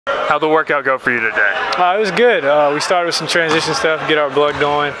How'd the workout go for you today? It was good. We started with some transition stuff, get our blood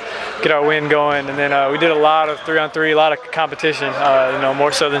going, get our wind going, and then we did a lot of 3-on-3, a lot of competition,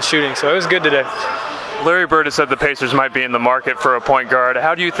 more so than shooting. So it was good today. Larry Bird has said the Pacers might be in the market for a point guard.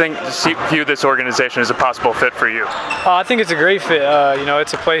 How do you view this organization as a possible fit for you? I think it's a great fit.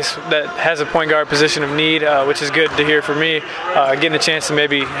 It's a place that has a point guard position of need, which is good to hear for me. Getting a chance to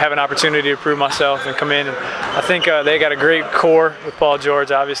maybe have an opportunity to prove myself and come in. And I think they got a great core with Paul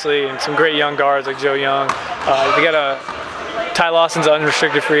George, obviously, and some great young guards like Joe Young. They got Ty Lawson's an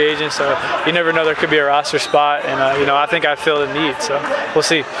unrestricted free agent, so you never know, there could be a roster spot, and I think I feel the need, so we'll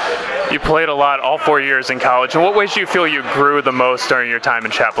see. You played a lot all 4 years in college. In what ways do you feel you grew the most during your time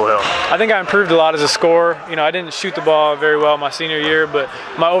in Chapel Hill? I think I improved a lot as a scorer. I didn't shoot the ball very well my senior year, but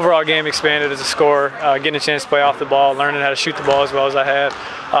my overall game expanded as a scorer, getting a chance to play off the ball, learning how to shoot the ball as well as I have.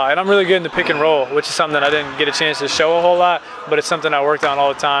 And I'm really good in the pick and roll, which is something that I didn't get a chance to show a whole lot, but it's something I worked on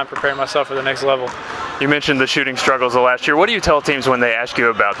all the time, preparing myself for the next level. You mentioned the shooting struggles of last year. What do you tell teams when they ask you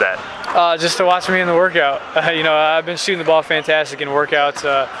about that? Just to watch me in the workout. I've been shooting the ball fantastic in workouts,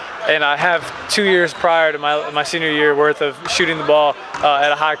 and I have 2 years prior to my senior year worth of shooting the ball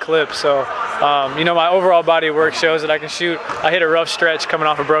at a high clip. So, my overall body of work shows that I can shoot. I hit a rough stretch coming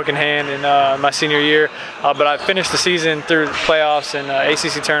off a broken hand in my senior year, but I finished the season through playoffs and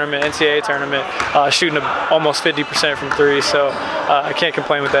ACC tournament, NCAA tournament, shooting almost 50% from three. So I can't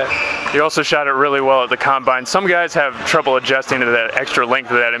complain with that. You also shot it really well at the combine. Some guys have trouble adjusting to that extra length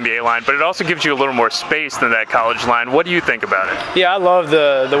of that NBA line, but it also gives you a little more space than that college line. What do you think about it? Yeah, I love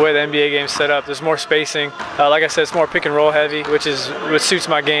the way the NBA game's set up. There's more spacing. Like I said, it's more pick and roll heavy, which suits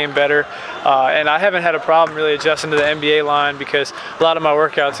my game better. And I haven't had a problem really adjusting to the NBA line, because a lot of my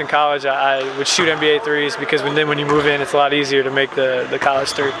workouts in college, I would shoot NBA threes, because when you move in, it's a lot easier to make the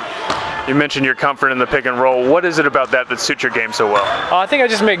college three. You mentioned your comfort in the pick and roll. What is it about that suits your game so well? I think I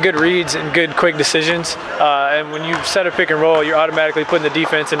just make good reads and good quick decisions. And when you set a pick and roll, you're automatically putting the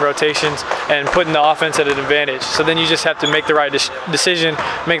defense in rotations and putting the offense at an advantage. So then you just have to make the right decision,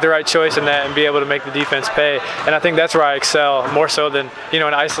 make the right choice in that, and be able to make the defense pay. And I think that's where I excel, more so than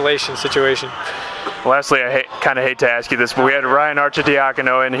an isolation situation. Lastly, I kind of hate to ask you this, but we had Ryan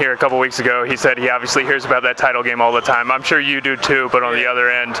Arcidiacono in here a couple weeks ago. He said he obviously hears about that title game all the time. I'm sure you do too, but on the other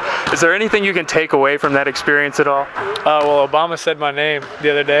end, is there anything you can take away from that experience at all? Well, Obama said my name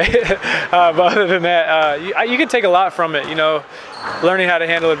the other day. But other than that, you can take a lot from it. Learning how to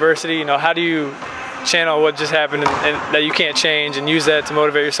handle adversity. How do you channel what just happened and that you can't change, and use that to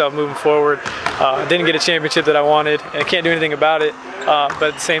motivate yourself moving forward. I didn't get a championship that I wanted, and I can't do anything about it. But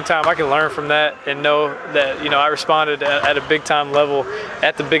at the same time, I can learn from that and know that I responded at a big time level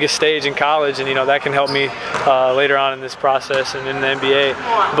at the biggest stage in college, and that can help me later on in this process and in the NBA.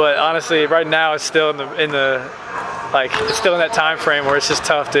 But honestly, right now it's still it's still in that time frame where it's just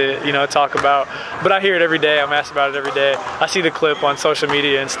tough to talk about. But I hear it every day. I'm asked about it every day. I see the clip on social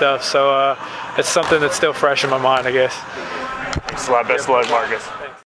media and stuff. So it's something that's still fresh in my mind, I guess. Thanks a lot. Best of luck, Marcus.